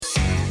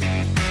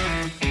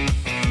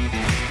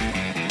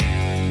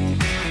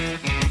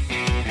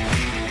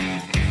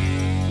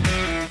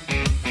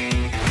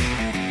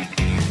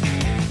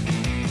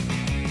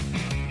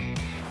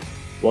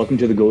Welcome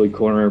to the Goalie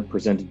Corner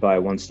presented by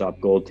One Stop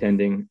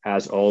Goaltending.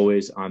 As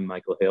always, I'm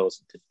Michael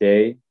Hales.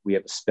 Today, we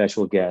have a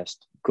special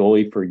guest,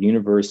 goalie for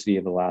University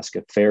of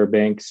Alaska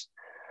Fairbanks,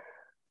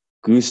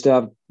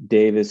 Gustavs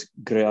Davis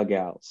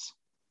Grigals.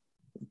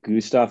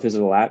 Gustav is a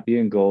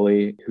Latvian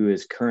goalie who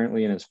is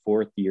currently in his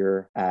fourth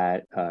year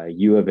at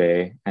U of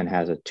A and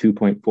has a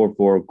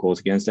 2.44 goals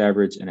against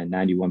average and a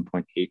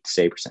 91.8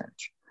 save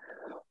percentage.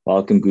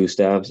 Welcome,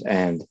 Gustavs,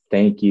 and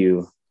thank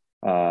you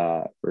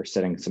for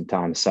setting some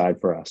time aside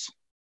for us.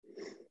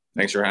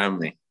 Thanks for having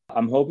me.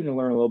 I'm hoping to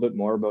learn a little bit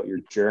more about your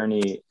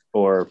journey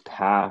or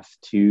path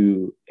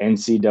to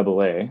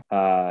NCAA,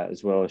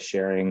 as well as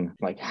sharing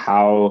like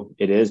how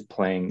it is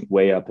playing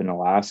way up in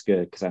Alaska,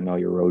 because I know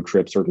your road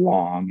trips are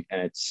long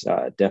and it's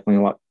definitely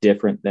a lot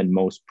different than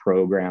most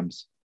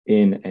programs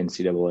in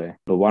NCAA.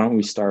 But why don't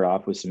we start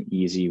off with some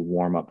easy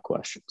warm-up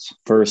questions?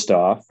 First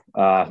off,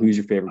 who's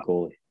your favorite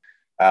goalie?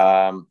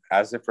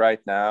 As of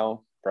right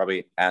now,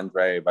 probably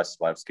Andrei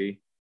Vasilevsky.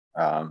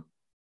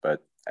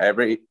 But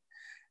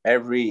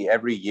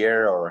every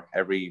year or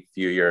every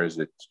few years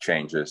it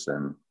changes.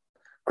 And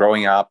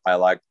growing up, I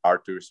liked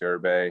Artur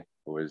Serbe,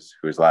 who's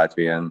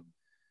Latvian.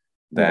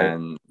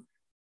 Then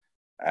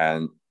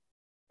and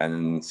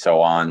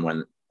so on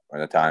when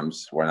the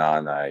times went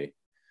on.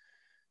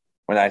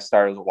 When I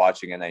started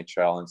watching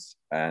NHL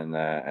and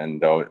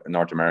the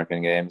North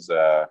American games,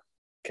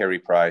 Carey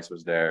Price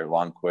was there,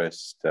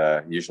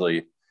 Lundqvist.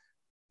 Usually,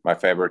 my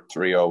favorite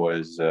trio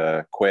was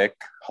Quick,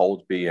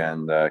 Holtby,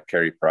 and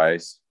Carey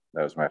Price.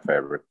 That was my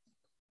favorite.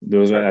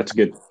 That's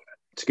good.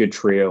 It's a good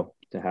trio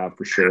to have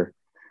for sure.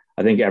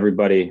 I think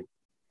everybody,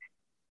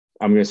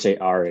 I'm going to say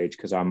our age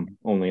because I'm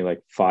only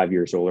like 5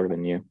 years older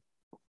than you,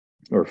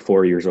 or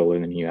 4 years older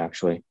than you,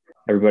 actually.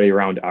 Everybody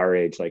around our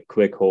age, like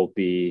Quick,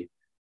 Holtby,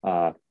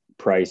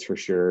 Price for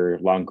sure.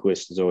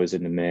 Lundqvist is always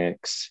in the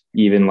mix.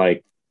 Even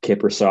like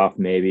Kiprusoff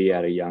maybe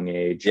at a young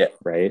age,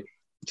 right?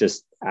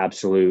 Just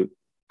absolute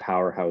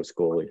powerhouse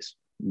goalies.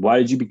 Why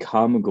did you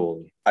become a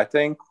goalie? I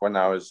think when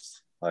I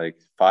was like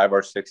 5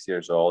 or 6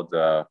 years old,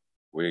 our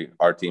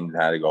team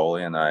had a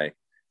goalie, and I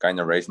kind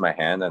of raised my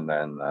hand, and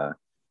then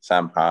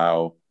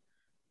somehow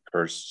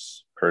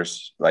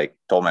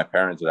told my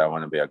parents that I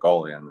want to be a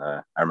goalie. And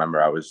I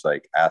remember I was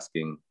like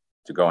asking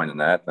to go in the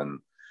net, and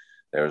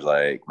there was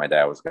like my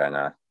dad was kind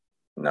of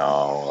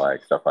no,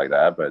 like stuff like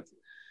that. But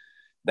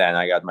then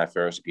I got my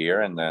first gear,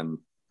 and then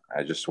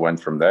I just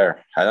went from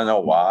there. I don't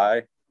know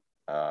why.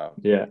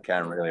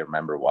 Can't really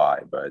remember why,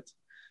 but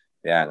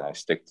yeah, and I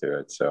stick to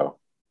it. So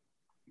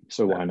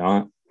why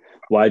not?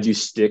 Why did you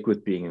stick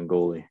with being a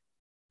goalie?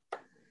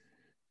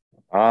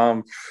 I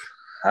don't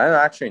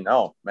actually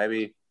know.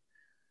 Maybe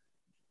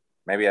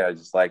I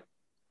just like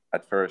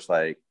at first,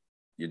 like,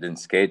 you didn't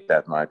skate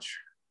that much.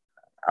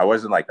 I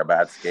wasn't like a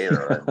bad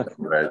skater,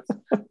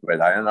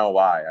 but I don't know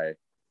why.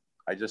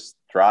 I just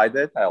tried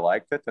it. I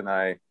liked it, and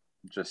I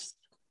just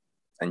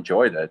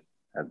enjoyed it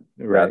at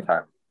that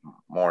time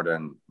more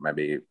than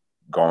maybe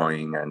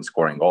going and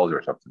scoring goals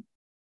or something.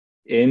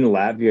 In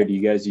Latvia, do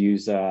you guys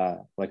use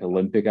like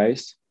Olympic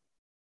ice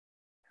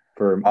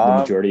for the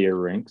majority of your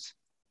rinks?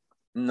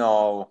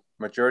 No,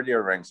 majority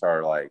of rinks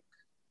are like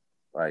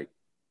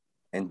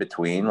in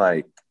between.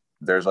 Like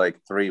there's like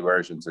three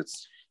versions.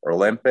 It's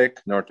Olympic,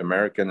 North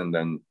American, and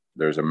then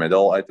there's a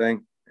middle, I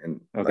think,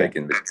 and like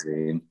in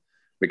between.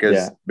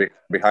 Because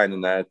behind the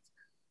net,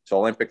 so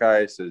Olympic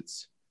ice,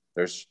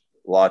 there's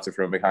lots of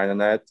room behind the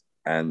net,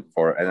 and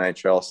for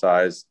NHL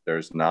size,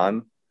 there's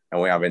none.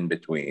 And we have in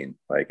between,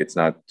 like it's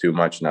not too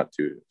much, not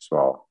too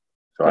small.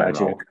 So I don't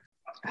know.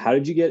 How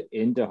did you get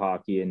into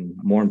hockey, and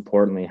more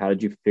importantly, how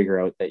did you figure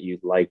out that you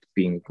liked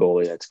being a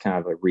goalie? That's kind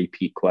of a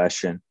repeat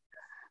question,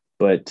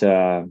 but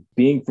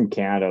being from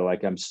Canada,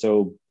 like I'm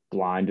so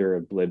blind or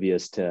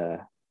oblivious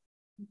to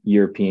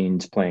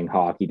Europeans playing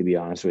hockey, to be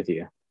honest with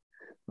you.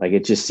 Like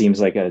it just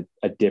seems like a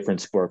different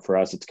sport for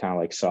us. It's kind of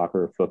like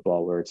soccer or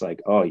football, where it's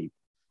like,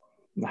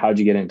 how'd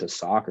you get into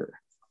soccer,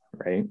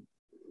 right?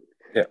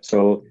 Yeah.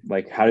 So,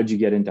 like, how did you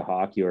get into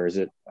hockey, or is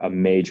it a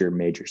major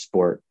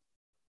sport?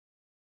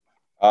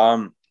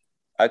 I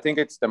think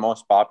it's the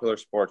most popular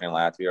sport in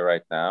Latvia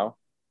right now.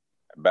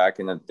 Back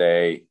in the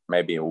day,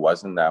 maybe it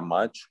wasn't that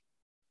much,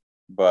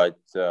 but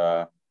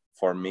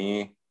for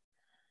me,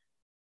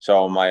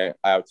 so I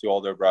have two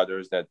older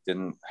brothers that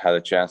didn't have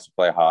a chance to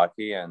play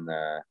hockey, and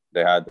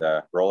they had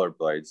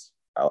rollerblades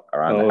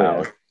around the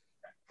house. Yeah.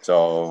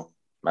 So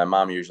my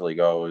mom usually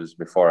goes,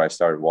 before I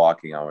started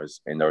walking, I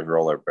was in those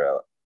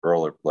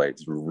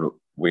rollerblades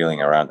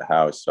wheeling around the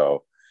house.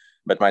 So,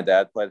 but my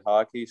dad played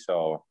hockey,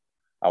 so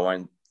I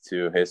went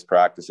to his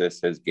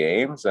practices, his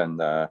games, and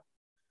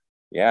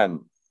and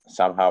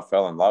somehow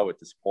fell in love with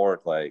the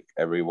sport. Like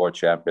every world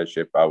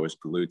championship, I was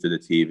glued to the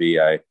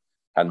TV. I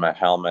had my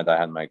helmet, I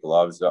had my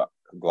gloves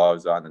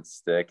on and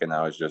stick, and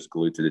I was just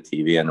glued to the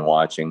TV and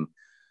watching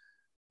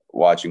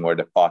where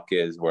the puck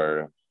is,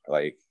 where,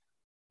 like,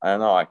 I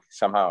don't know, I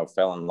somehow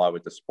fell in love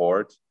with the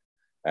sport.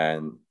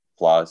 And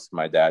plus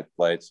my dad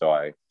played, so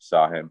I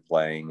saw him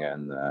playing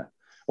and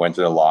went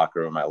to the locker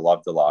room. I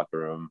loved the locker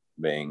room,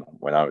 being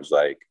when I was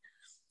like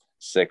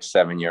 6,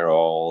 7 year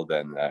old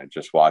and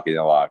just walking in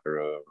the locker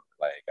room.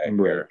 Like I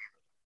hear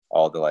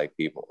all the like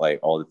people, like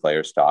all the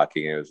players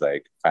talking. It was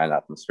like fan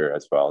atmosphere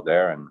as well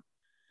there.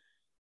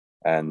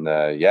 And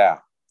yeah,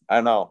 I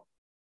don't know.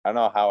 I don't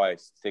know how I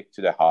stick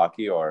to the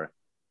hockey or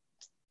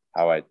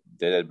how I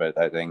did it, but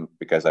I think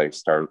because I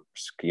started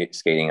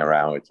skating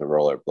around with the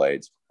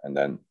rollerblades, and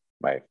then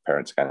my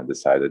parents kind of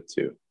decided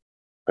to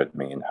put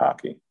me in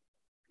hockey.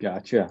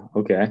 Gotcha.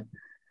 Okay.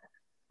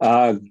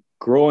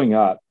 Growing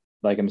up,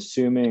 like I'm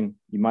assuming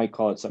you might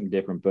call it something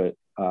different, but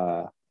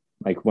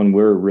like when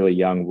we're really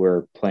young,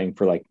 we're playing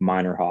for like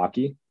minor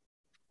hockey,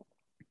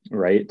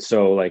 right?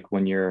 So like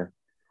when you're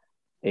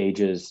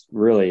ages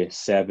really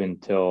 7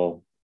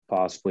 till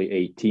possibly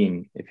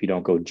 18, if you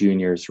don't go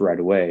juniors right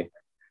away,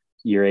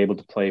 you're able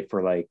to play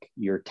for like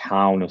your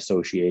town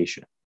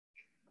association,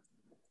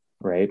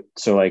 right?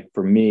 So like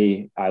for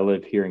me, I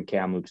live here in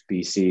Kamloops,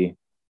 BC.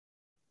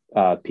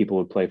 People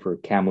would play for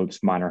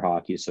Kamloops Minor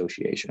Hockey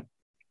Association,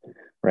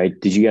 right?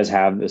 Did you guys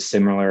have a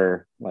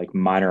similar like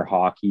minor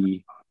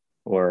hockey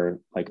or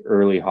like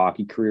early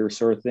hockey career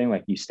sort of thing?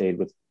 Like you stayed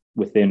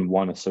within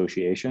one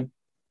association?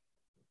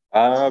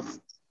 It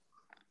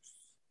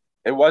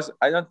was,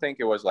 I don't think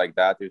it was like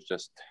that. It was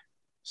just,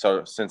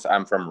 so since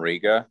I'm from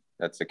Riga,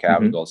 that's the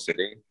capital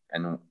city,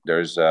 and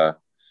there's at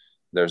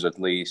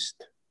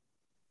least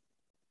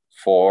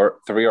 3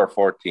 or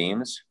 4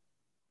 teams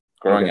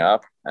growing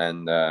up,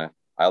 and I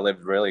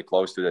lived really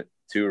close to the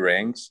 2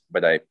 rinks,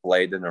 but I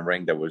played in a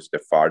rink that was the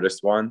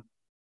farthest one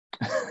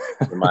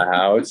from my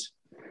house.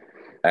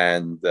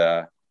 And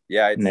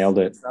yeah, Nailed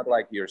it. It's not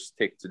like you're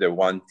stick to the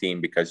one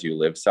team because you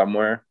live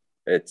somewhere.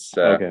 It's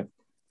I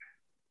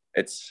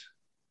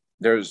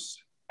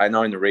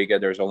know in Riga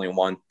there's only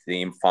one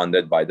team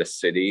funded by the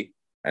city,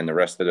 and the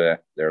rest of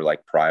they're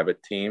like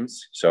private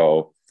teams.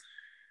 So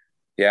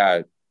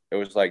yeah, it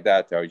was like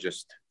that. I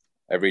just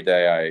every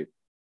day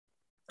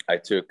I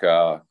took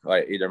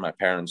like either my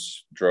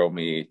parents drove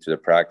me to the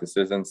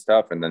practices and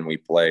stuff, and then we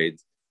played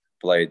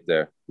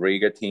the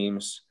Riga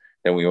teams.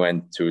 Then we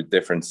went to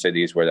different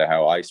cities where they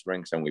have ice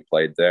rinks, and we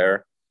played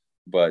there.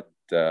 But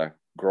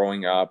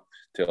growing up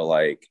till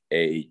like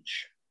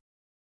age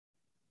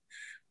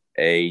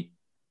 8,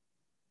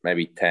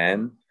 maybe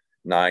 10,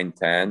 9,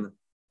 10,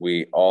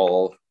 we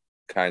all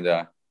kind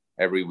of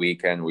every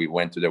weekend we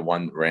went to the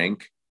one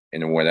rink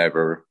in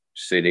whatever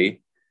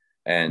city.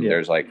 And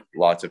there's like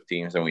lots of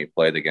teams, and we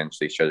played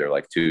against each other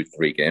like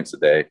 2-3 games a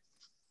day.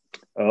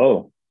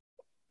 Oh,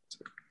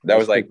 that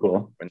was like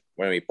cool.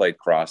 when we played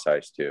cross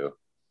ice too.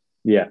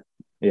 Yeah.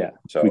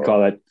 So we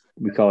call it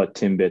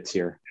Timbits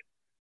here.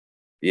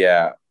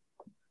 Yeah.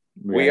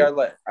 Right. We are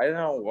like, I don't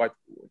know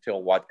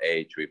till what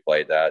age we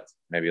played that.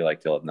 Maybe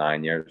like till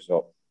 9 years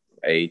old,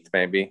 8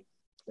 maybe.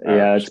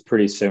 Yeah, that's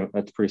pretty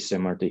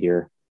similar to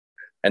here.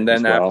 And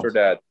then after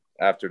that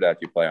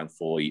you play on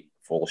full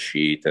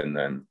sheet, and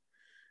then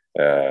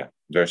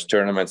there's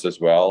tournaments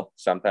as well.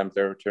 Sometimes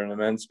there are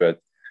tournaments,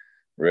 but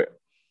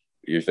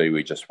usually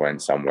we just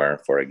went somewhere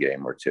for a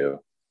game or 2.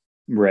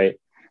 Right.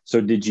 So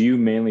did you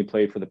mainly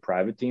play for the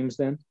private teams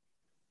then?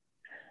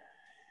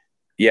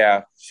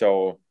 Yeah.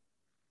 So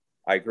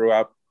I grew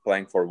up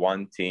playing for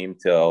one team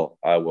till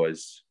I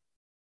was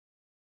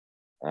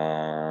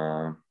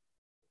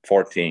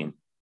 14.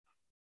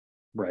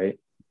 Right.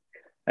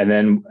 And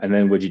then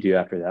what'd you do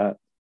after that?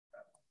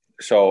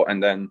 So,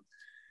 and then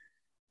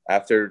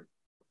after,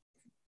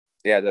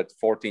 that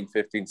 14,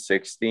 15,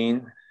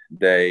 16,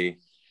 they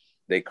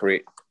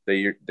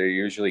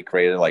usually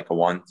created like a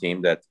one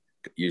team that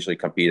usually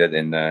competed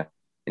in the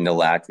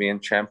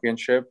Latvian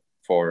championship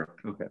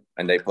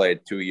and they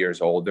played 2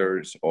 years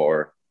older,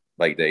 or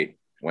like they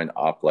went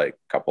up like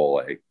a couple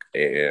like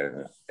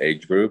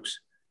age groups,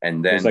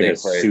 and then they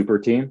played super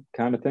team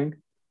kind of thing.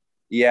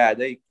 Yeah,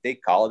 they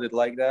called it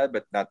like that,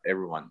 but not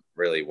everyone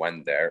really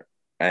went there.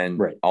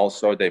 And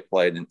also they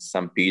played in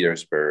St.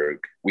 Petersburg.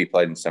 We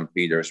played in St.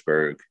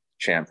 Petersburg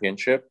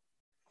championship.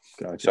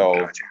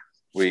 Gotcha.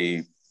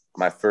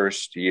 My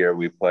first year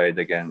we played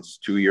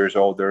against 2 years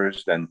older.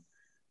 Then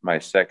my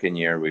second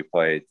year we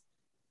played,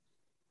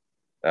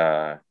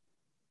 and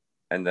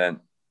then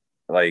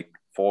like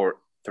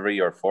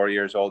 3 or 4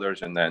 years older.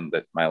 And then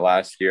my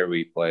last year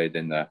we played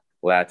in the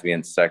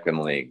Latvian second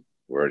league,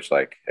 where it's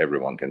like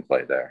everyone can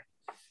play there.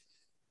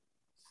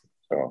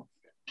 So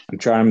I'm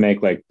trying to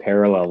make like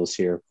parallels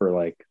here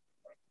for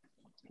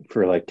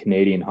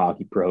Canadian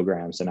hockey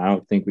programs, and I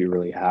don't think we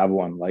really have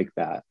one like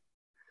that.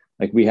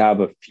 Like we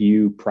have a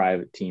few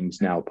private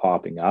teams now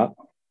popping up,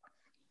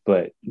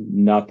 but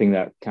nothing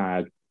that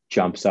kind of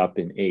jumps up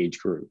in age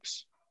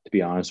groups, to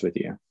be honest with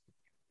you.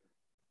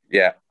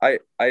 Yeah,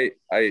 I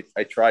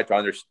try to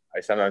understand.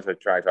 Sometimes I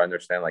try to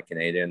understand like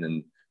Canadian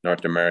and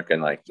North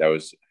American, like that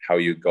was how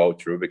you go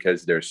through,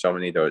 because there's so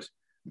many of those.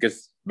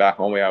 Because back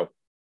home we have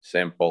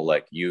simple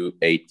like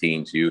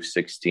U18s,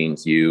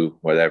 U16s, U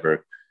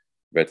whatever,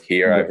 but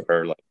here I've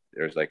heard like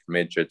there's like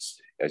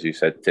midgets, as you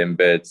said,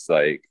 Timbits,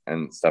 like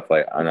and stuff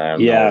like. And I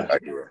don't know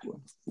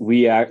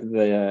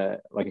exactly.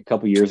 Like a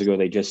couple years ago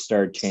they just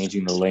started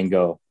changing the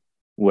lingo,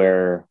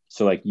 where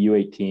so like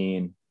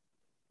U18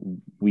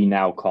 we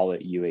now call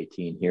it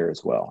U18 here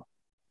as well,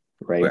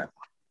 right? Okay.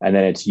 And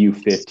then it's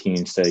U15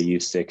 instead of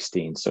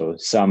U16. So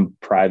some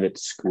private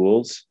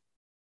schools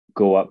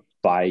go up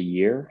by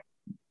year,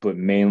 but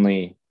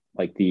mainly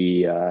like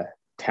the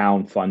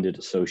town funded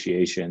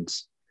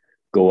associations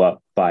go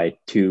up by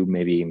 2,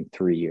 maybe even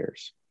 3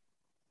 years.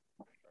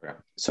 Okay.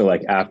 So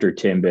like after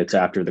Timbits,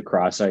 after the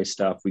cross ice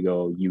stuff, we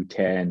go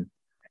U10,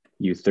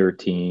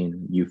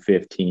 U13,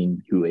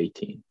 U15,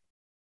 U18.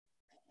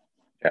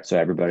 Yeah. So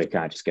everybody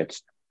kind of just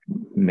gets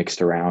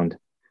mixed around.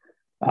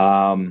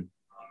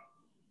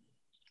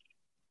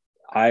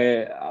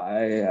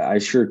 I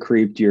sure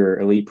creeped your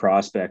elite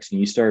prospects, and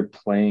you started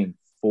playing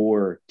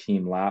for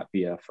Team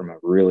Latvia from a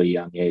really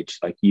young age.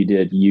 Like you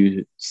did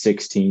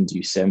U16s,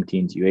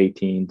 U17s,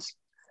 U18s,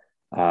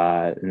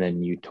 and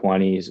then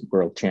U20s,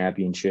 World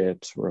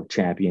Championships, World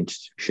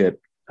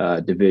Championship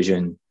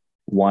Division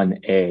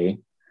 1A,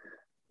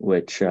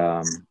 which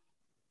is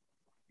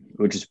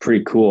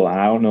pretty cool. And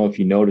I don't know if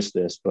you noticed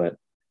this, but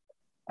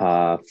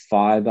 5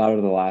 out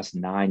of the last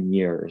 9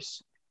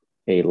 years,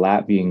 a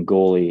Latvian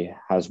goalie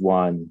has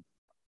won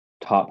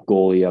top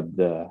goalie of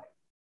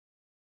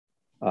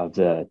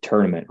the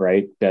tournament,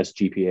 right? Best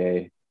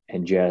GPA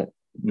and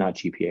not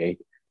GPA,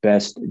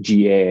 best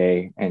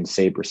GAA and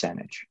save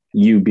percentage.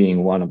 You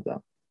being one of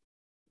them,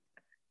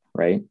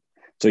 right?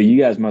 So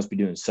you guys must be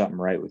doing something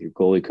right with your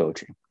goalie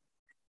coaching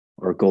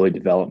or goalie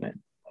development,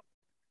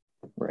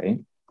 right?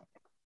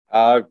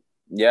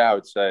 Yeah, I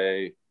would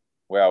say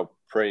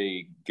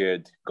pretty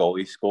good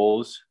goalie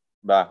schools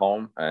back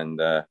home, and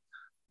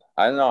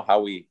I don't know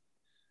how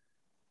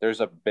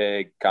there's a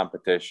big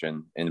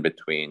competition in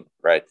between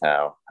right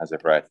now, as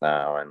of right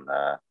now, and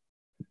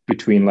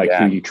between like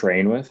who you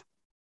train with.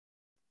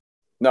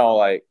 No,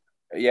 like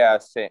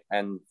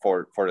and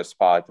for the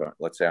spot,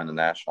 let's say on the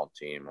national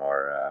team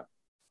or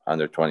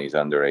under 20s,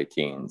 under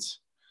 18s,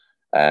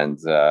 and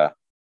I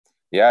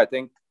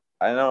think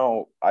I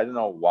don't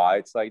know why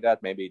it's like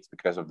that. Maybe it's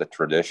because of the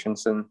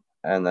traditions and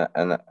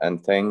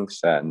things,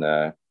 and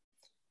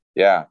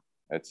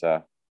it's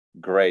a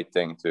great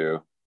thing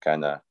to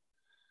kind of,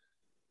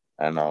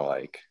 I don't know,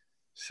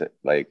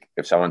 like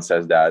if someone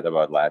says that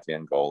about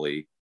Latvian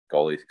goalie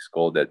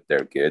school that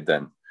they're good,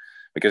 then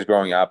because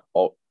growing up,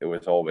 it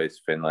was always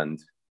Finland.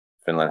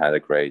 Finland had a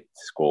great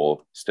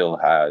school, still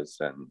has,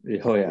 and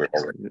we're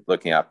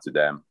looking up to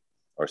them,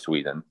 or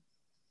Sweden.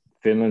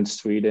 Finland,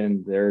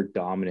 Sweden, they're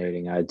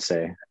dominating, I'd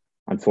say.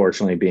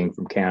 Unfortunately, being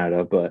from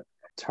Canada, but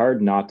it's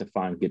hard not to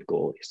find good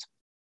goalies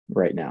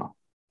right now,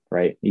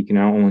 right? You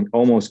can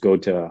almost go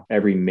to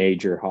every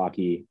major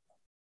hockey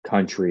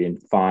country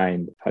and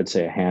find, I'd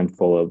say, a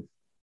handful of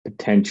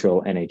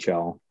potential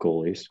NHL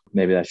goalies.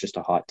 Maybe that's just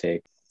a hot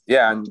take.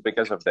 Yeah, and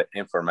because of the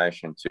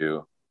information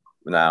too,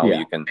 now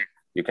you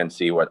can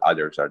see what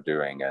others are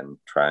doing and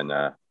try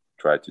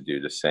to do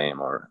the same,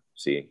 or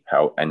see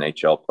how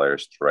NHL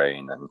players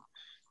train. And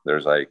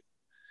there's like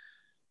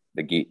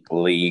the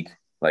league,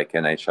 like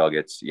NHL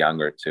gets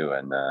younger too,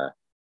 and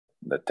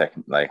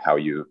like how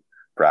you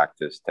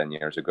practice 10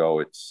 years ago,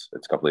 it's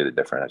completely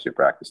different as you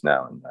practice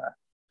now, and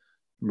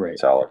right,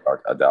 it's all about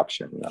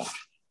adoption, you know.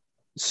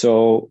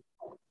 So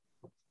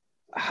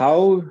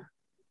how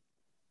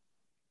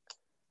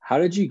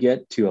did you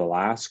get to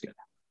Alaska?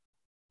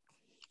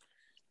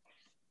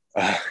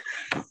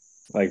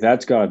 Like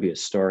that's got to be a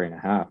story and a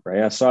half,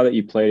 right? I saw that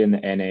you played in the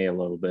NA a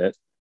little bit,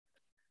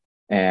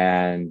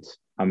 and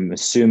I'm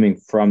assuming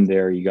from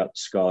there you got the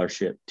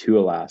scholarship to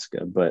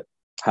Alaska. But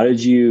how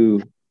did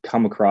you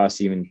come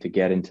across even to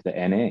get into the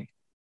NA?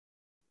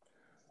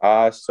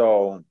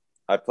 So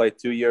I played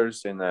 2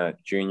 years in the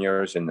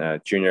juniors in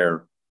the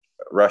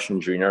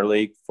Russian junior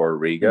league for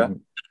Riga. Mm-hmm.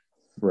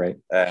 Right.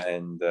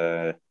 And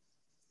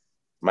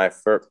my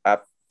first,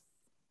 that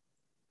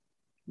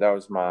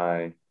was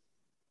my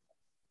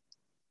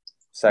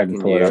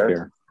second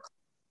year.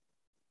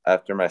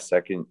 After my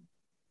second,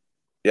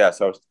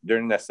 so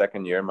during that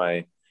second year,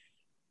 my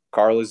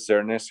Carlos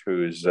Zernis,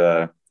 who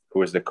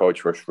was the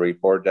coach for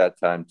Shreveport that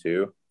time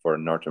too, for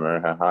North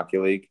American Hockey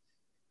League,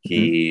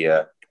 he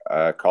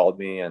called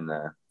me and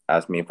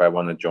asked me if I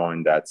want to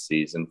join that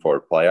season for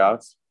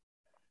playoffs.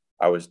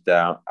 I was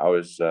down. I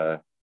was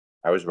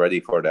ready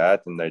for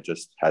that, and I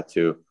just had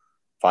to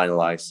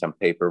finalize some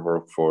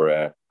paperwork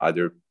for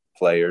other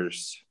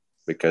players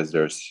because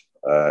there's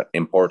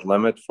import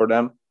limit for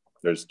them.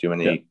 There's too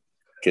many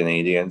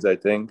Canadians, I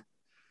think.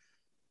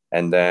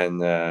 And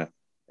then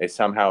it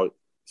somehow,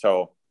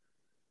 so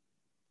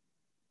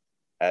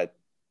at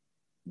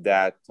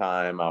that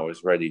time I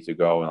was ready to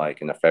go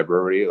like in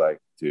February, like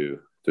to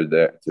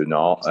North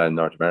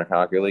American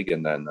Hockey League,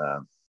 and then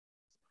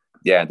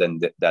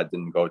that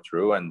didn't go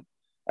through. And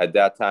at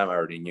that time I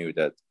already knew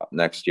that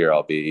next year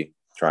I'll be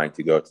trying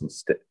to go to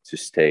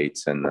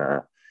states, and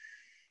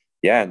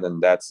and then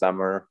that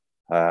summer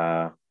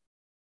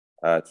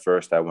at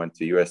first I went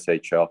to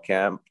USHL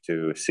camp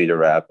to Cedar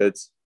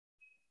Rapids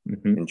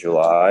in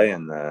July,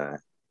 and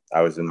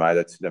I was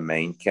invited to the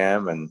main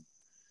camp, and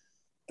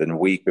then a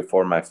week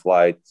before my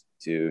flight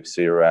to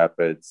Cedar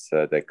Rapids,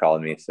 they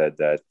called me and said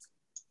that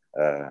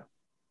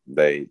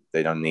they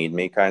don't need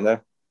me kind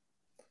of.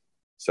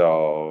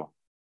 So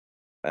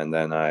and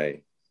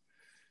then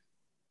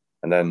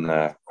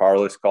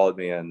Carlos called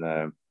me,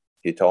 and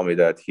he told me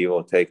that he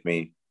will take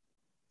me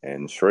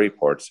in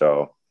Shreveport.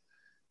 So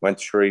went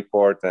to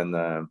Shreveport, and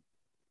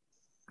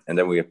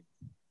then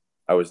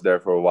I was there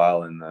for a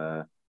while.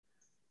 And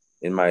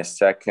in my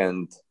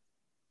second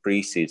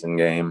preseason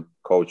game,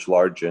 Coach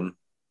Largent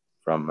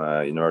from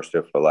University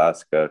of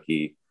Alaska,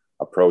 he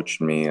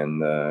approached me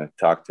and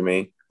talked to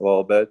me a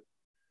little bit.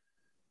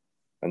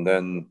 And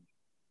then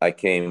I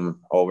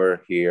came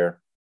over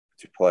here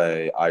to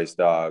play Ice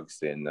Dogs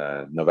in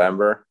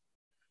November.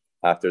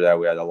 After that,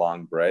 we had a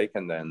long break,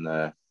 and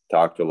then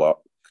talked to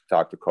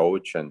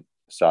coach, and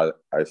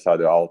I saw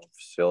the all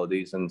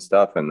facilities and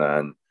stuff, and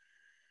then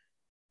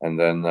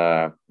then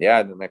I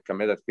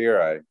committed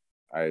here.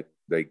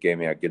 They gave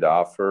me a good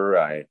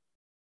offer.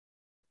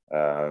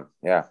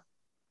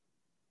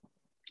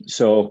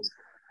 So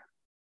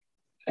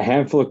a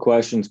handful of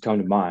questions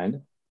come to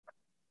mind.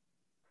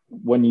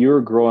 When you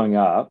were growing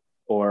up,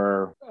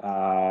 or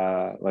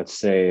let's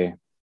say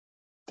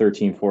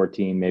 13,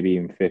 14, maybe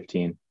even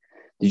 15,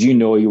 did you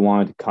know you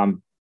wanted to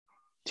come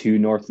to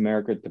North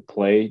America to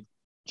play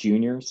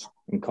juniors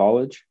in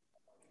college?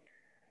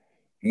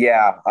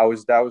 Yeah,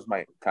 that was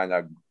my kind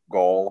of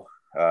goal.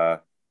 I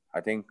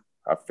think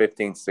a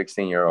 15,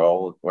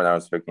 16-year-old, when I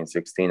was 15,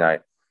 16, I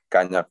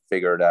kind of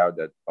figured out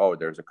that,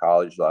 there's a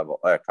college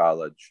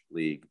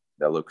league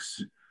that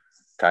looks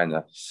kind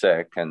of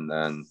sick. And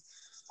then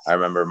I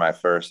remember my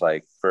first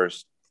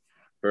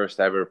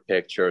ever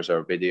pictures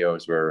or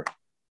videos were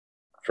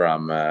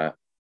from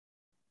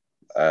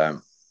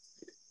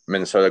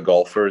Minnesota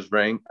Golfers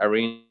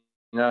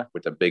Arena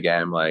with a big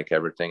M, like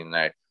everything. And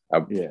I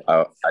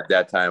at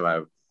that time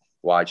I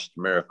watched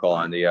Miracle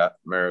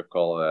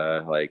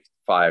like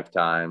 5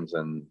 times,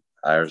 and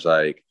I was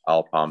like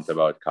all pumped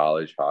about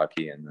college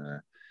hockey.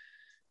 And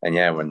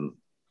yeah, when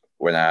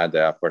I had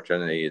the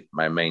opportunity,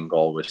 my main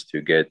goal was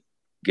to get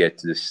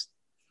to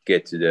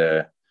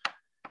the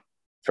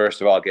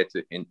first of all get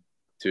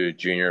into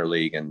junior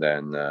league, and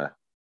then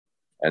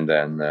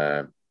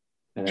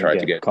try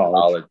to get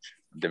college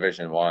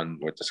Division I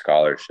with the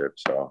scholarship.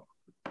 So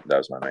that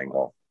was my main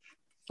goal.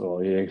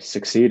 Well, you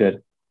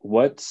succeeded.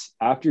 What's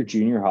after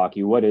junior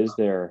hockey? What is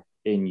there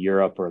in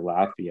Europe or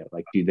Latvia?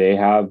 Like, do they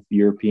have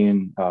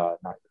European? Not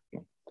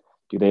European.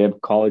 Do they have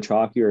college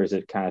hockey, or is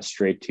it kind of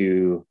straight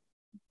to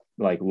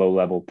like low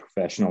level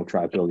professional?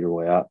 Try to build your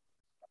way up.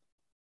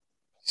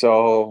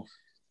 So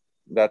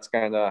that's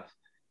kind of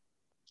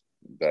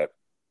that.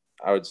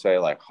 I would say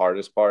like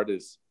hardest part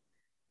is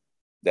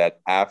that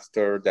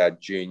after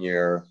that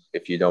junior,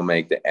 if you don't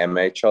make the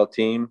MHL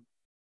team,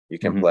 you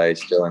can play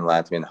still in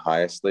Latvian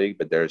highest league,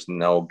 but there's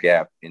no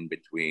gap in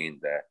between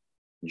the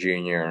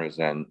juniors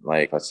and,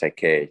 like, let's say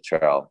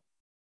KHL.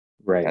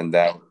 Right. And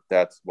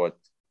that's what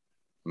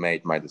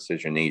made my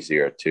decision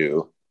easier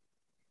too,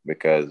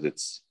 because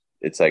it's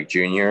like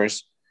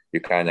juniors,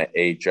 you kind of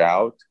age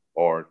out,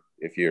 or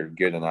if you're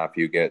good enough,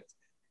 you get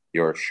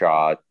your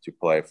shot to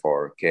play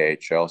for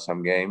KHL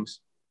some games,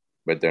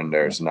 but then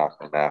there's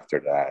nothing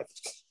after that.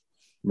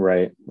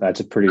 Right.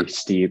 That's a pretty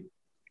steep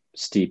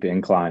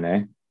incline,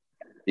 eh?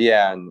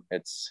 Yeah, and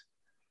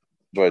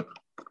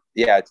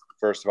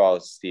first of all,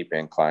 it's steep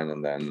incline,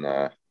 and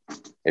then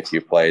if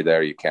you play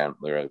there, you can't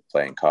really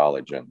play in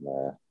college. And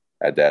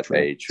at that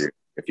age,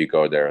 if you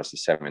go there as a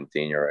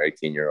 17 or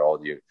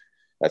 18-year-old,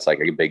 that's like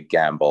a big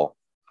gamble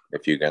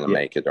if you're gonna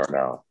make it or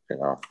no.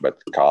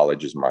 But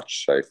college is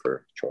much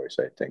safer choice,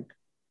 I think.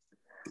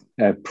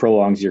 It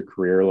prolongs your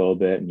career a little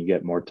bit, and you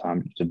get more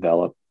time to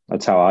develop.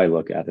 That's how I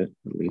look at it,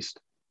 at least.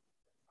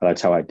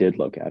 That's how I did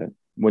look at it.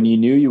 When you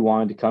knew you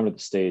wanted to come to the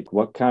States,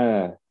 what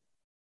kind of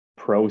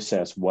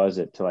process was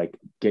it to like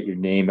get your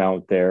name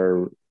out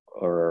there,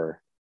 or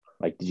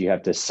like did you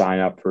have to sign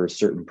up for a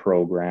certain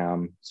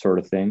program sort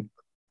of thing?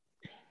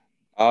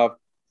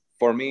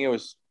 For me, it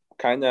was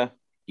kind of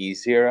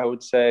easier, I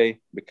would say,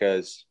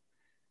 because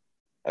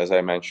as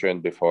I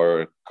mentioned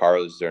before,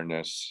 Carlos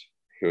Zernis,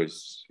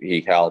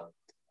 he helped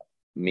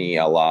me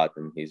a lot,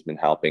 and he's been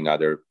helping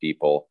other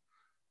people,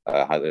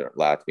 other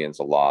Latvians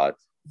a lot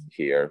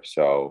here.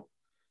 So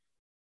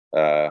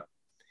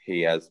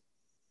he has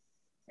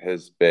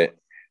his bit,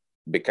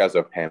 because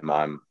of him,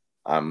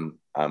 I'm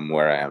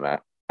where I am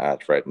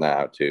at right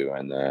now too,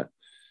 and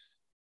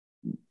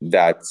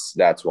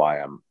that's why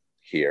I'm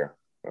here.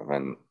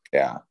 And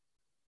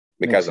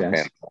because of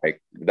him,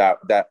 like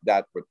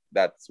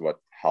that's what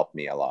helped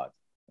me a lot.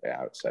 Yeah,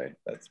 I would say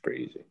that's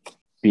pretty easy.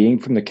 Being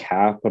from the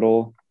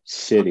capital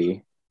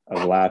city of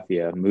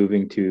Latvia,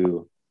 moving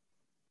to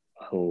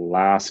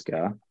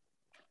Alaska,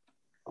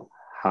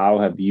 how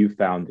have you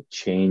found the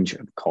change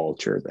of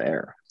culture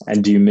there?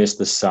 And do you miss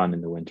the sun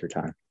in the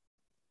wintertime?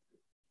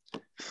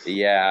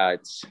 Yeah,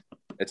 it's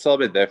a little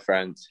bit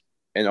different.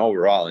 And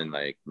overall, in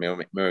like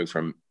moving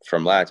from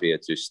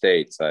Latvia to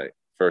States, like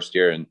first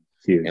year in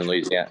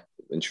Louisiana,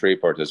 in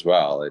Shreveport as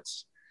well,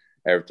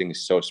 everything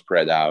is so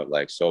spread out,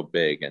 like so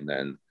big. And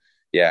then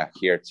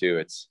here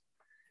too,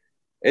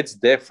 it's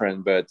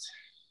different, but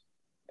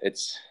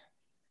it's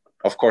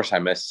of course I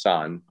miss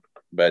sun,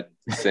 but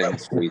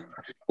since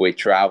we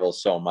travel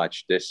so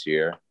much this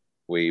year,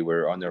 we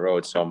were on the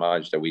road so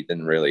much that we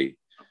didn't really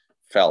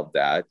felt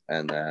that.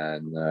 And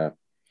then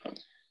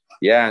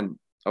yeah, and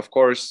of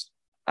course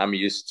I'm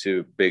used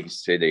to big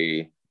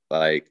city,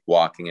 like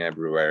walking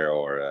everywhere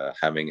or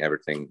having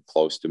everything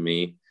close to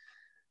me.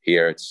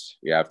 Here it's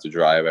you have to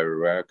drive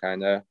everywhere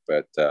kind of,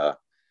 but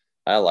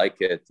I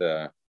like it.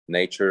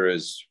 Nature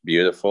is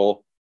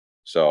beautiful,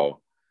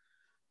 so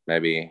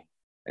maybe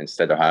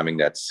instead of having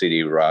that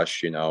city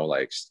rush,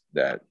 like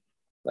that,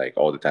 like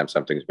all the time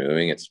something's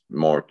moving, it's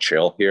more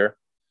chill here.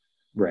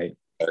 Right.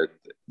 But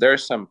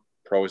there's some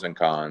pros and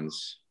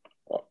cons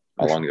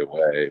along the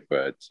way,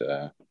 but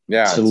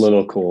yeah, It's a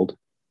little cold.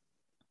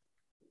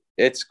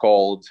 it's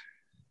cold.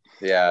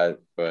 Yeah,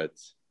 but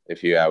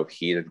if you have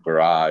heated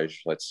garage,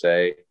 let's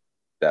say,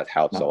 that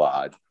helps a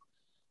lot.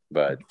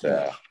 But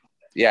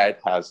yeah, it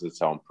has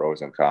its own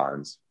pros and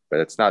cons, but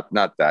it's not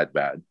that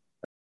bad.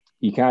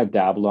 You kind of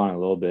dabbled on a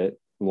little bit.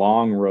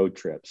 Long road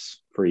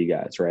trips for you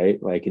guys,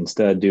 right? Like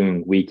instead of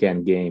doing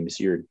weekend games,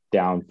 you're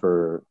down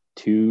for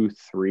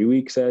 2-3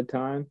 weeks at a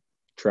time,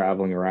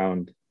 traveling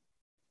around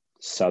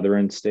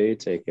southern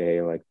states,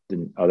 aka like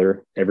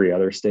every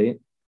other state,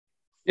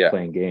 Yeah.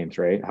 playing games,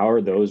 right? How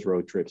are those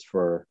road trips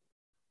for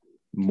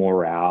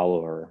morale,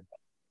 or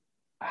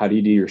how do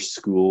you do your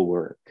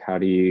schoolwork? How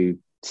do you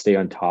stay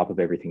on top of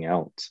everything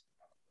else?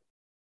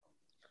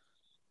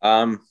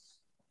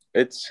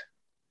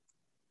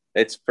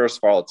 It's first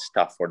of all, it's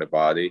tough for the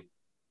body,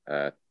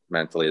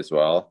 mentally as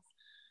well.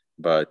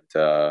 But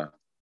I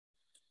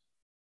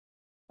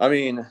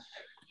mean,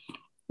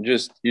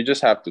 you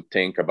just have to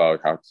think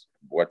about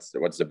what's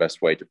the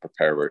best way to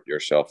prepare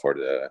yourself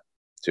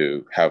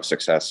to have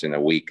success in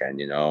a weekend,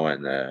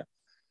 and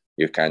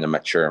you kind of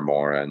mature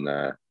more,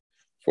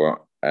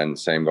 and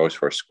same goes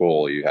for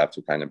school. You have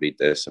to kind of be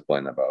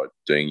disciplined about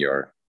doing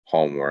your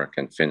homework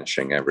and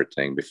finishing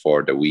everything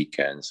before the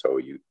weekend, so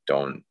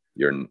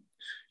you're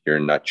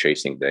not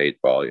chasing the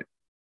 8 ball,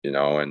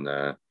 and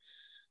I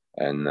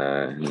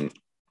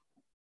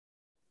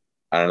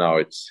don't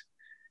know.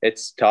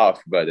 It's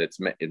tough, but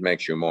it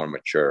makes you more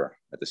mature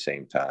at the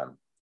same time.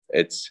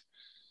 It's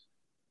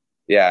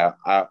yeah.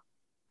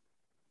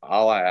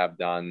 All I have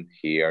done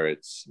here,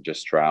 it's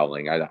just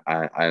traveling. I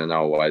don't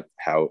know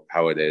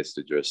how it is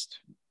to just,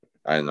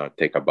 I don't know,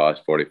 take a bus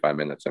 45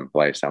 minutes and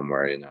play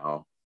somewhere.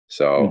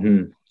 So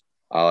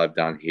all I've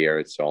done here,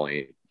 it's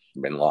only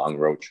been long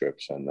road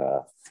trips, and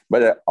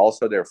but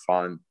also they're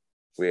fun.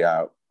 We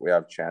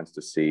have chance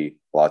to see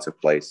lots of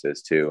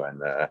places too,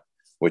 and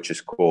which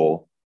is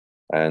cool.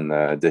 And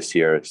this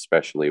year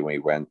especially, we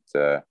went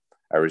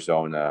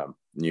Arizona,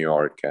 New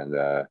York,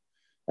 and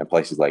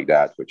places like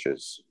that, which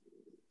is,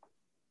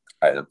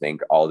 I don't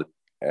think all the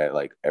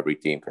like every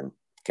team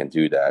can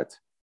do that,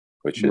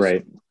 which is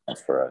right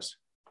for us.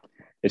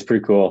 It's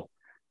pretty cool.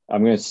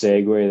 I'm going to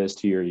segue this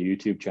to your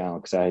YouTube channel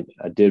because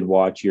I did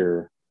watch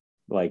your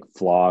like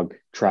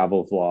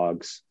travel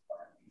vlogs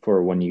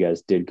for when you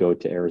guys did go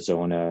to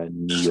Arizona,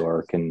 New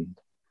York, and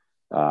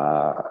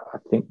I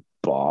think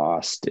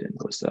Boston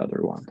was the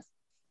other one.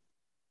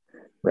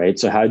 Right.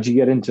 So how did you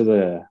get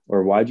into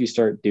why did you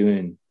start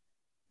doing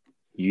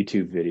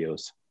YouTube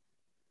videos?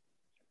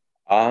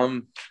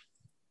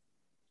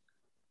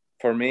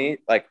 For me,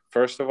 like,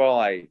 first of all,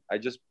 I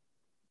just,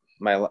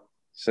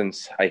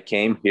 since I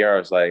came here, I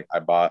was like,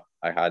 I got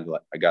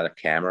a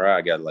camera,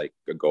 I got like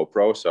a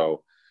GoPro.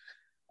 So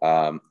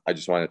I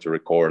just wanted to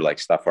record like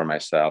stuff for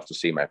myself to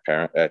see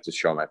to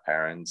show my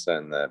parents.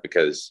 And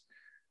because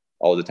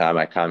all the time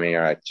I come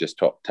here, I just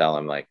tell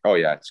them like, oh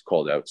yeah, it's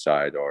cold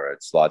outside, or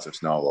it's lots of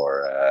snow,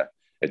 or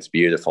it's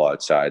beautiful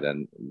outside.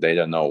 And they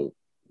don't know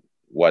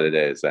what it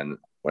is. And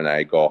when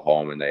I go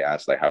home and they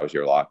ask like, how's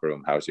your locker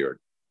room? How's your,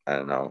 I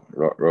don't know,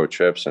 road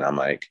trips? And I'm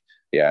like,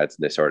 yeah, it's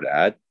this or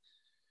that.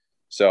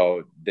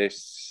 So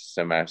this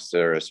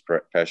semester,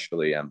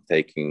 especially, I'm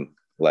taking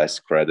less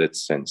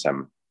credits since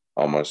I'm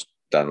almost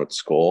done with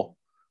school,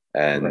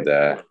 and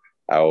I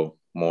have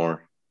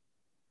more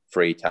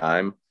free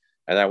time.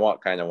 And I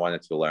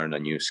wanted to learn a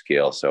new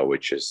skill,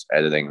 which is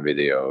editing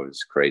videos,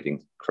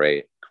 creating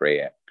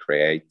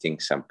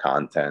some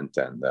content,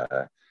 and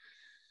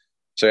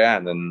so yeah.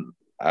 And then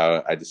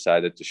I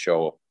decided to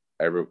show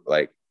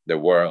the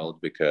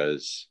world,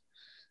 because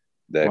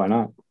why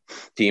not?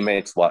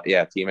 Teammates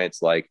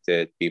liked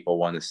it. People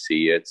want to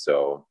see it.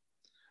 So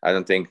I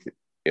don't think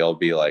it'll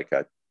be like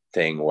a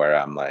thing where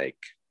I'm like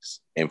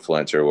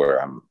influencer,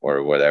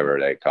 or whatever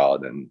they call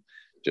it, and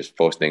just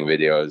posting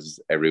videos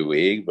every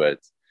week. But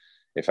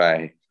if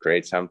I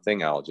create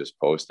something, I'll just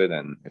post it,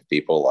 and if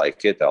people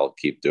like it, I'll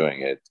keep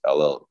doing it a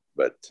little,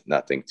 but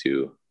nothing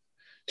too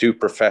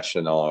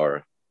professional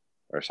or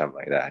something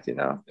like that.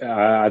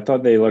 I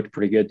thought they looked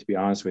pretty good, to be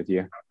honest with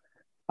you.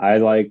 I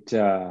liked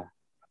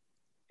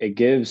it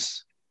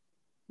gives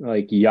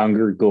like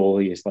younger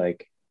goalies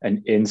like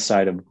an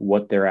insight of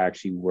what they're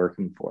actually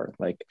working for.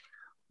 Like,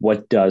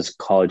 what does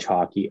college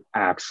hockey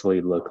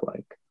actually look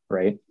like,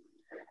 right?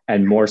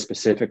 And more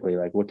specifically,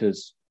 like, what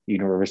does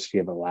University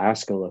of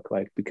Alaska look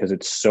like? Because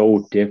it's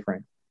so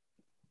different,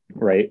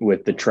 right?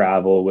 With the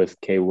travel, with,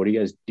 okay, what do you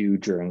guys do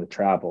during the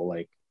travel?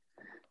 Like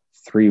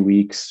 3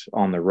 weeks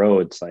on the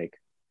roads, like,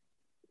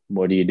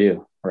 what do you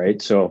do,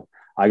 right? So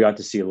I got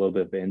to see a little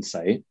bit of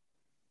insight.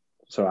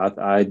 So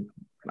I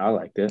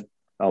liked it.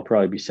 I'll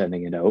probably be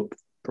sending it out.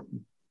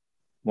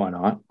 Why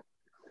not?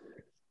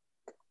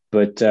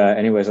 But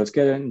anyways, let's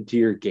get into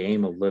your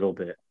game a little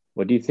bit.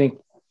 What do you think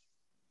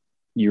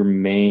your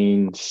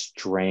main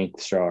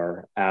strengths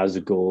are as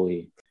a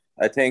goalie?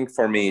 I think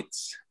for me,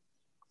 it's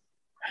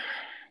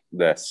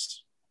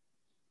this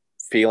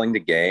feeling the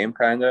game,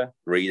 kind of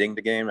reading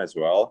the game as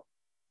well,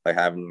 like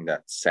having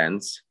that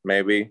sense,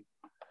 maybe.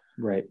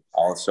 Right.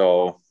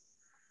 Also,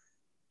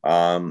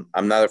 I'm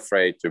not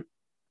afraid to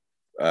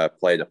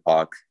play the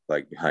puck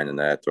like behind the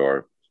net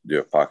or do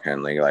a puck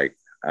handling. Like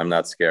I'm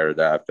not scared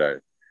of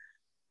that.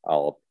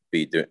 I'll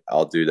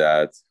do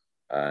that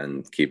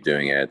and keep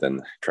doing it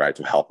and try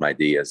to help my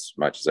D as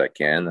much as I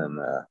can. And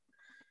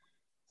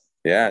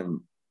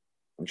and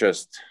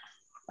just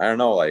I don't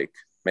know, like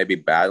maybe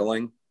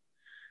battling.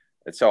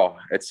 It's so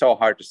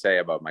hard to say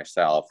about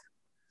myself.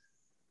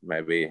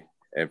 Maybe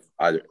if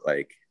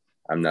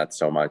I'm not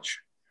so much.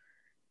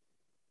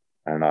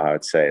 I don't know how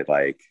to say it.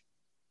 Like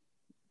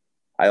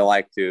I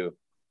like to,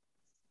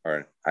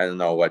 or I don't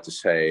know what to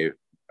say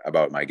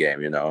about my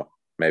game.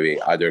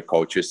 Maybe other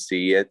coaches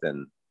see it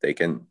and they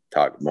can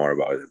talk more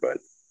about it. But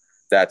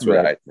that's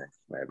what I think.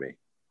 Maybe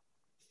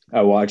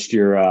I watched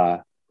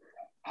your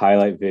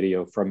highlight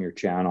video from your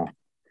channel.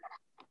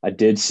 I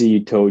did see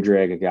you toe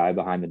drag a guy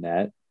behind the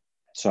net.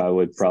 So I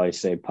would probably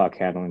say puck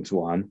handling's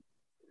one.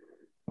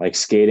 Like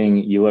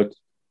skating, you looked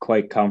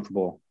quite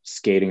comfortable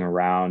skating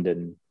around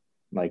and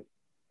like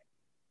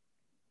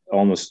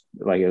almost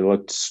like it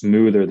looked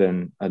smoother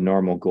than a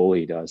normal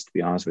goalie does, to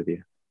be honest with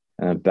you.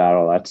 And a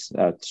battle, that's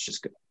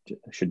just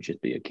should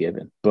just be a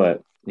given.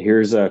 But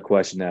here's a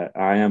question that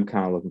I am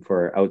kind of looking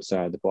for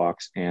outside the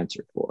box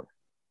answer for.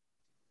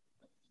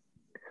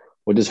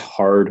 What does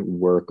hard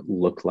work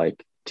look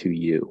like to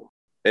you?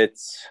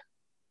 It's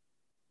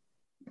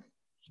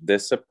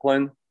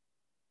discipline,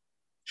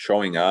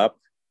 showing up,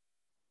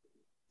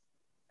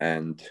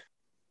 and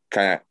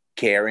kind of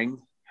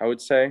caring, I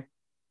would say.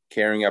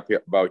 Caring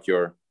about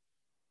your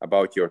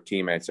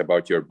teammates,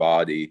 about your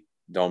body.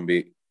 Don't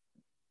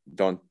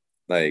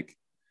like,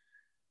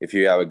 if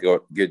you have a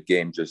good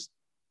game, just,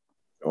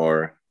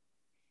 or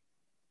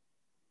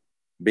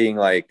being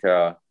like,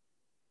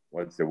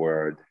 what's the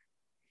word?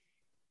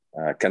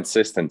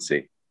 Consistent,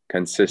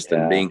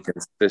 being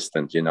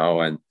consistent,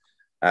 and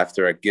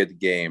after a good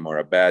game or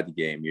a bad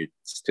game, you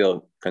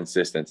still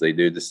consistently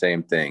do the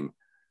same thing.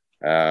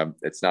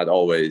 It's not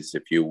always,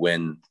 if you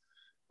win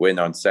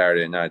on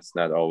Saturday night, it's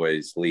not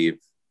always leave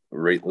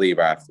right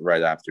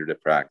after the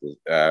practice,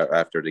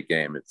 after the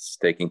game. It's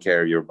taking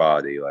care of your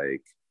body.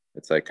 Like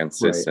it's like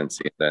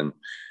consistency. Right. Then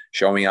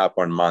showing up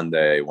on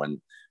Monday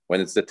when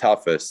it's the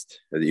toughest,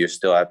 you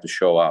still have to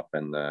show up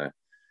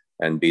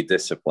and be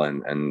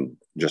disciplined and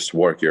just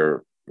work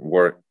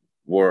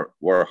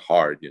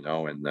hard,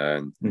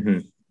 and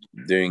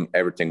doing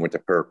everything with a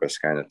purpose,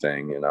 kind of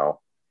thing,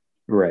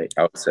 Right.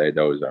 I would say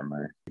those are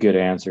my good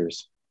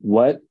answers.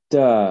 What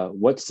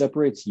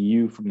separates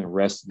you from the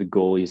rest of the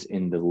goalies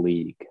in the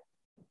league?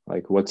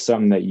 Like, what's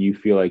something that you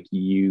feel like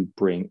you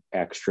bring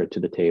extra to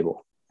the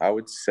table? I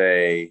would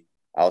say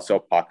also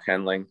puck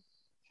handling.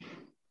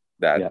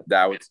 That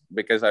was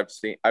because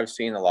I've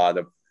seen a lot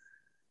of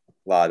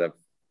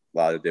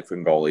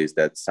different goalies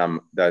that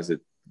some does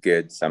it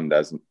good, some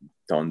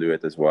don't do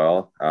it as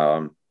well.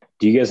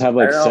 Do you guys have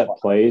like set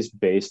plays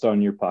based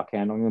on your puck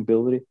handling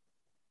ability?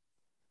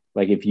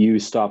 Like if you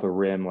stop a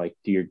rim, like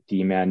do your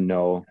D-man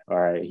know, all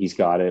right, he's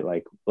got it,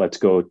 like let's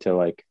go to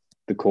like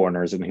the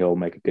corners and he'll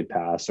make a good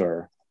pass,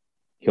 or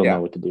he'll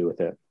know what to do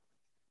with it?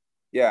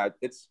 Yeah,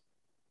 it's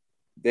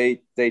they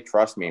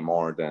trust me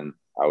more than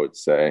I would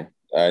say,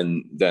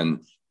 and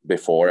then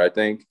before, I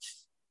think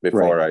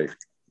before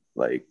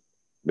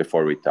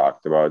before we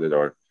talked about it,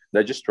 or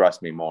they just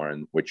trust me more,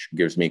 and which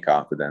gives me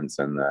confidence.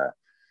 And I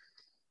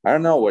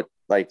don't know what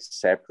like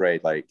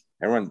separate, like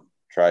everyone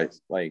tries,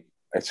 like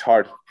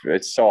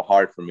it's so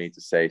hard for me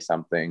to say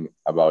something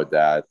about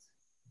that,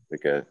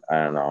 because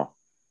I don't know,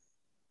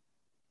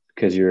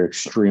 because you're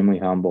extremely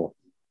humble.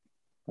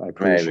 I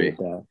appreciate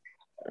that.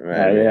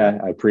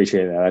 I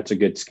appreciate that. That's a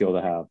good skill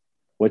to have.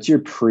 What's your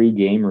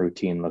pre-game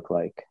routine look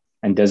like?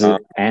 And does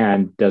it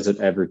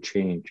ever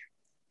change?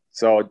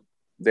 So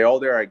the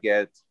older I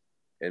get,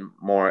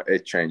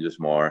 it changes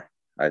more,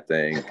 I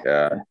think,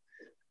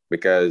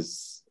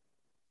 because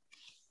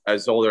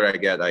as older I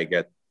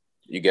get,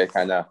 you get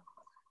kind of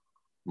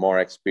more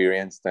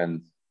experienced,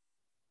 and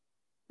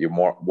you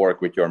more work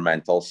with your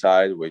mental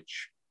side,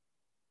 which,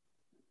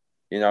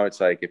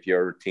 it's like if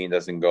your routine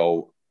doesn't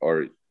go,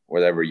 or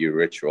whatever your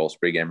rituals,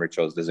 pre-game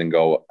rituals doesn't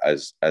go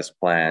as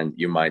planned,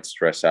 you might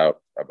stress out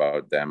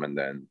about them, and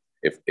then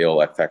if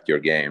it'll affect your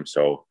game.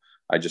 So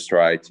I just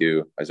try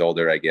to, as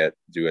older I get,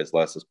 do as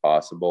less as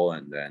possible,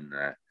 and then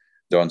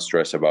don't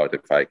stress about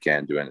if I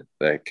can't do it.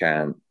 I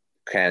can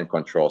can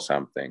control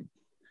something,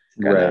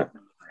 Right.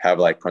 have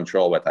like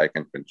control what I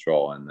can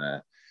control,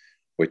 and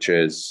which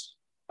is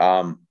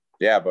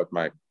but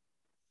my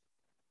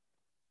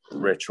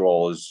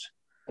rituals,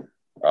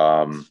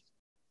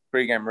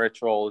 pregame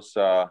rituals.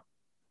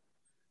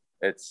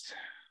 It's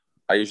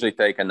I usually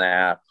take a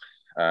nap,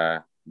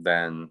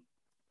 then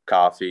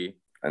coffee,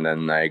 and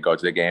then I go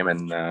to the game.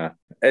 And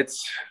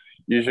it's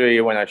usually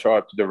when I show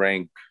up to the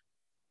rink,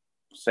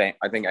 same.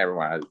 I think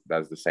everyone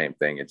does the same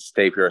thing. It's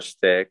tape your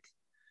stick,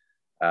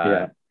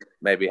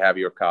 maybe have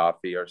your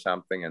coffee or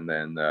something, and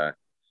then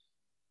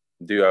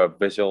do a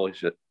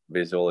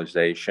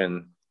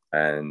visualization,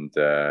 and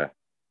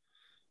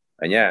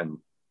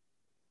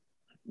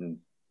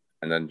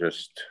then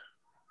just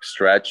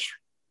stretch,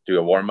 do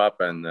a warm up,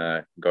 and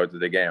go to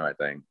the game. I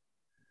think.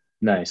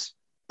 Nice.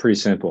 Pretty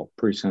simple.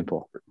 Pretty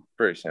simple.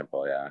 Pretty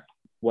simple, yeah.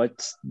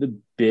 What's the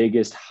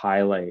biggest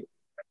highlight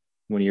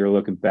when you're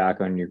looking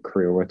back on your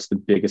career? What's the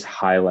biggest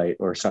highlight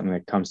or something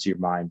that comes to your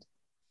mind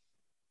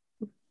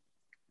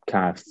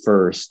kind of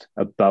first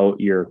about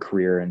your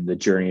career and the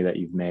journey that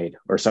you've made,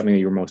 or something that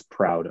you're most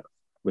proud of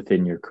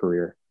within your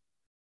career?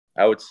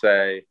 I would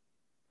say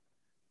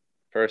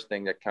first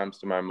thing that comes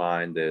to my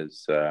mind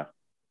is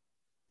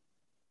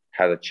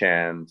had a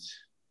chance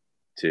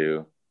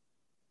to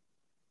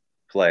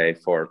play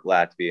for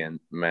Latvian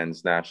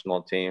men's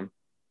national team,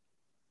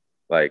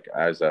 like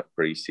as a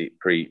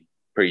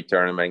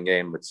pre-tournament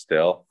game, but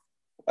still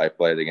I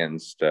played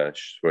against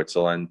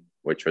Switzerland,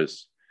 which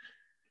was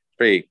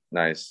pretty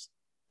nice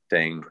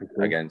thing,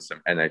 against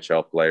some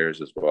NHL players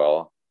as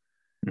well.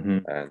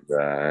 Mm-hmm.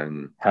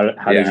 And how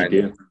did you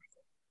do?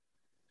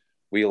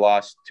 We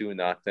lost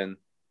 2-0,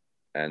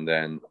 and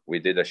then we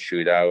did a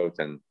shootout,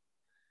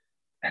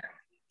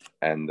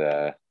 and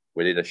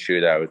we did a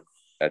shootout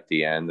at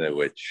the end,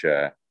 which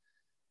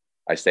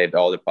I saved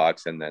all the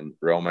pucks, and then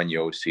Roman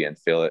Josi and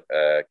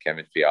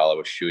Kevin Fiala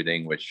was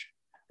shooting, which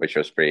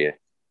was pretty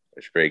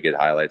good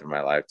highlight of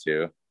my life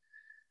too.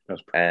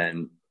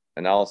 And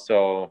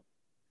also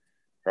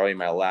probably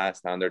my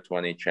last under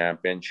 20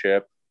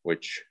 championship,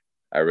 which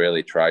I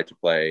really tried to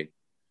play.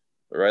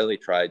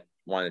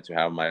 Wanted to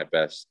have my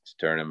best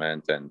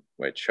tournament, and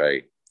which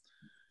I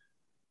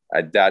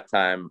at that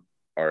time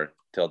or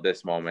till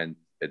this moment,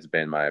 it's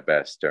been my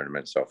best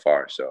tournament so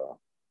far. So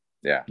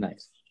yeah.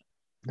 Nice.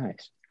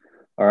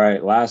 All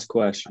right, last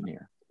question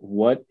here.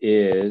 What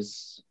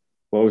was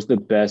the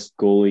best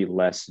goalie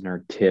lesson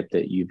or tip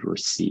that you've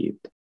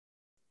received?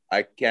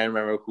 I can't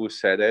remember who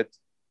said it,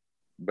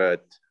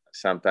 but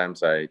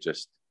sometimes I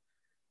just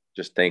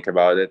think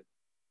about it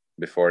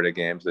before the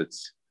games.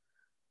 It's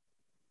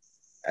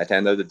at the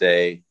end of the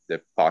day, the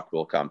puck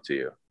will come to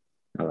you.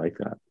 I like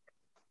that.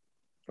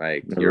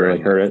 Like Never you're really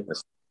heard it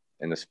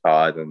in the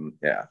spot, and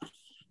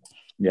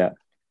yeah.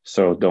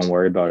 So don't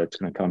worry about it. It's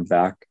going to come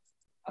back.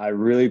 I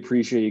really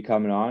appreciate you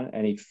coming on.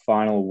 Any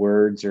final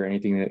words or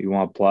anything that you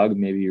want to plug?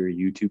 Maybe your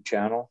YouTube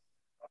channel.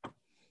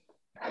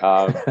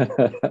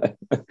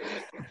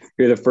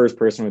 You're the first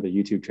person with a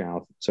YouTube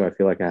channel, so I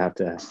feel like I have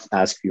to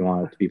ask if you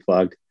want it to be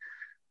plugged.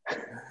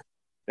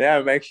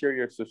 Yeah, make sure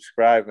you're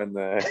subscribed and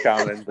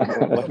comment.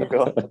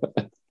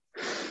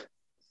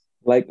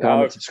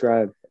 Comment,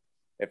 subscribe.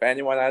 If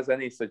anyone has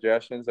any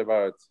suggestions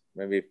about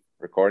maybe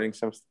recording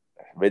some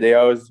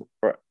videos,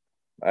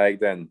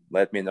 then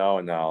let me know,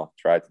 and I'll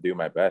try to do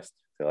my best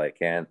till I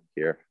can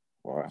here,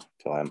 or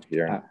till I'm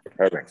here.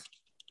 Perfect.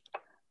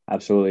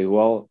 Absolutely.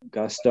 Well,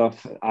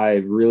 Gustav, I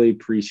really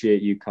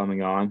appreciate you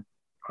coming on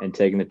and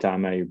taking the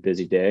time out of your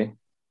busy day.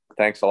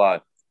 Thanks a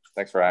lot.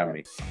 Thanks for having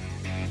me.